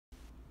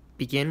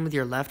Begin with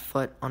your left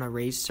foot on a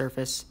raised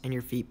surface and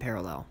your feet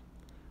parallel.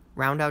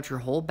 Round out your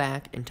whole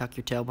back and tuck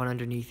your tailbone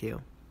underneath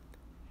you.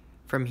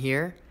 From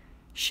here,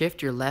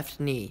 shift your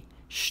left knee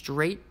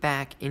straight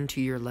back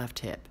into your left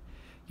hip.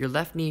 Your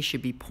left knee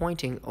should be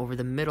pointing over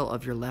the middle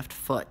of your left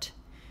foot.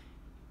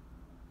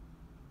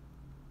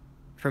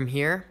 From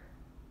here,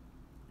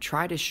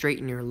 try to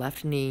straighten your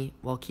left knee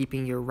while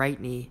keeping your right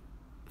knee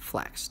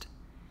flexed.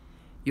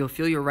 You'll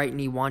feel your right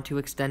knee want to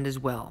extend as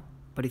well,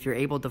 but if you're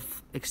able to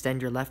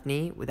extend your left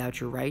knee without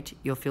your right,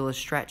 you'll feel a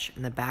stretch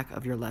in the back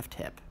of your left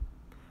hip.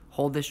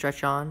 Hold this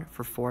stretch on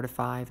for 4 to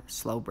 5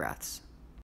 slow breaths.